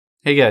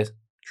Hey guys,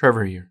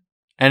 Trevor here.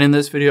 And in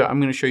this video, I'm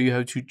going to show you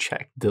how to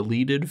check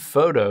deleted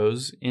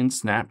photos in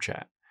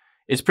Snapchat.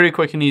 It's pretty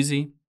quick and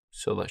easy,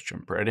 so let's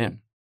jump right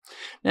in.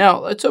 Now,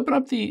 let's open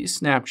up the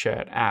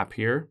Snapchat app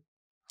here.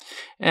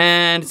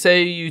 And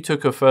say you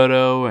took a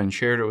photo and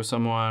shared it with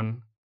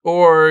someone,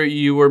 or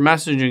you were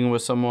messaging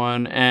with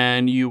someone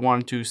and you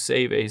want to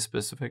save a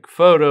specific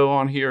photo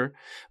on here,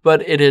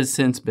 but it has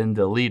since been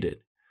deleted.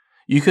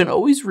 You can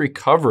always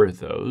recover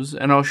those,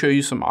 and I'll show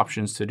you some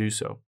options to do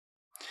so.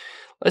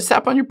 Let's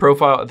tap on your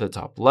profile at the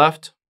top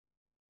left,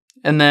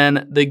 and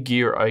then the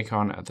gear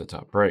icon at the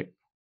top right.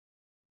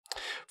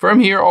 From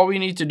here, all we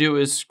need to do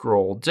is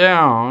scroll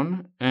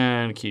down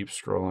and keep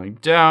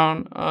scrolling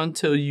down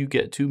until you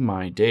get to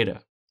My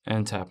Data,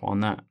 and tap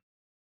on that.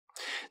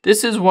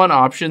 This is one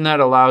option that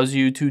allows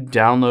you to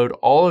download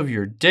all of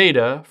your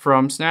data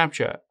from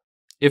Snapchat.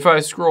 If I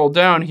scroll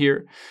down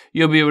here,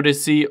 you'll be able to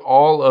see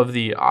all of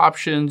the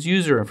options,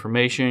 user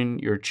information,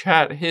 your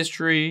chat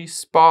history,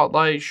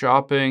 spotlight,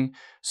 shopping,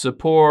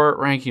 support,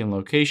 ranking and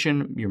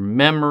location, your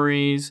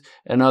memories,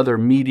 and other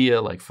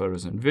media like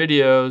photos and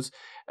videos,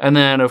 and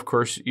then of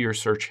course your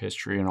search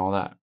history and all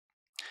that.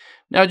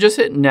 Now just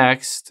hit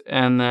next,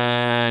 and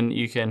then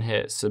you can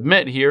hit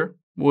submit here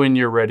when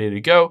you're ready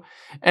to go,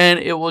 and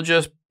it will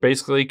just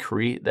basically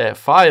create that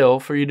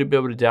file for you to be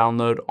able to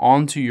download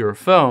onto your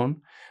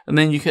phone. And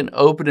then you can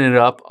open it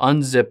up,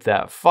 unzip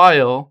that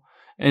file,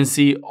 and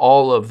see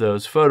all of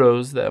those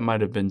photos that might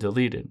have been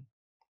deleted.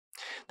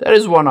 That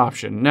is one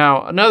option.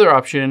 Now, another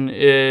option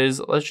is,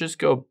 let's just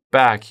go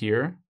back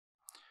here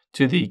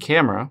to the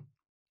camera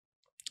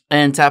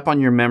and tap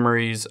on your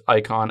memories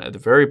icon at the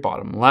very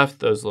bottom left,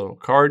 those little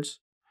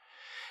cards.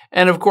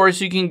 And of course,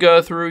 you can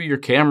go through your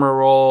camera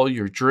roll,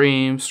 your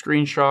dreams,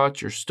 screenshots,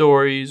 your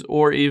stories,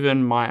 or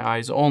even My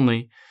Eyes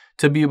Only,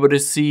 to be able to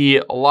see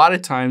a lot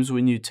of times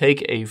when you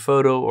take a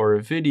photo or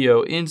a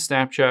video in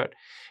Snapchat,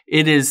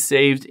 it is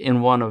saved in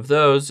one of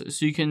those.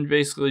 So you can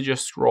basically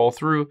just scroll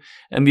through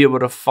and be able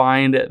to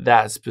find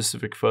that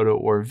specific photo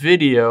or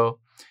video,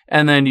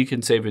 and then you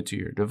can save it to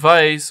your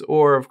device,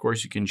 or of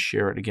course you can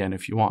share it again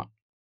if you want.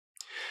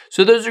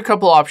 So those are a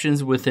couple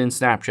options within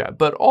Snapchat,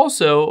 but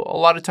also a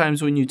lot of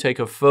times when you take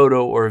a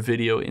photo or a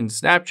video in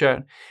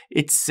Snapchat,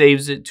 it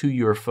saves it to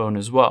your phone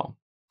as well.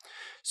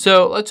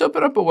 So let's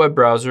open up a web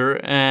browser,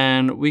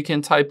 and we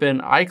can type in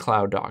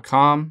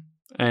iCloud.com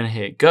and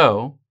hit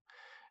go,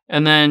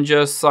 and then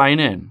just sign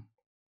in.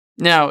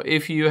 Now,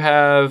 if you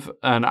have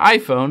an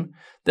iPhone,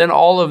 then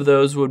all of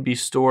those would be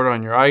stored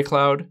on your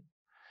iCloud.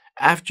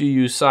 After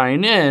you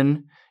sign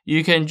in,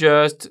 you can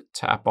just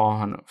tap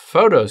on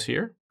Photos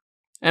here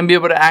and be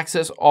able to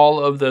access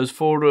all of those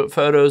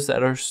photos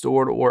that are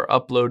stored or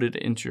uploaded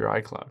into your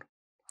iCloud.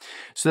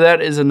 So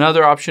that is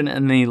another option,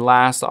 and the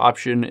last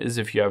option is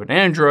if you have an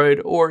Android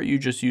or you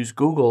just use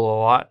Google a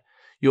lot,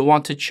 you'll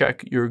want to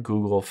check your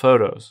Google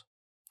Photos.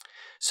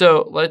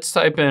 So let's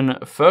type in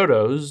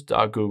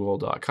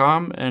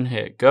photos.google.com and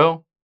hit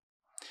go.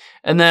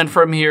 And then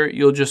from here,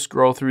 you'll just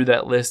scroll through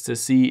that list to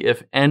see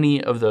if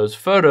any of those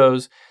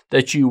photos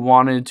that you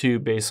wanted to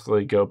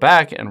basically go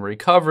back and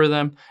recover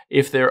them,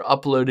 if they're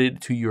uploaded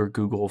to your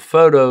Google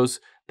Photos,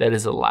 that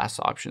is the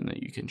last option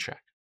that you can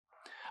check.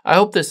 I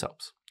hope this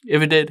helps.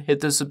 If it did,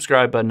 hit the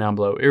subscribe button down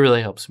below. It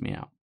really helps me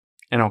out.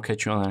 And I'll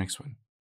catch you on the next one.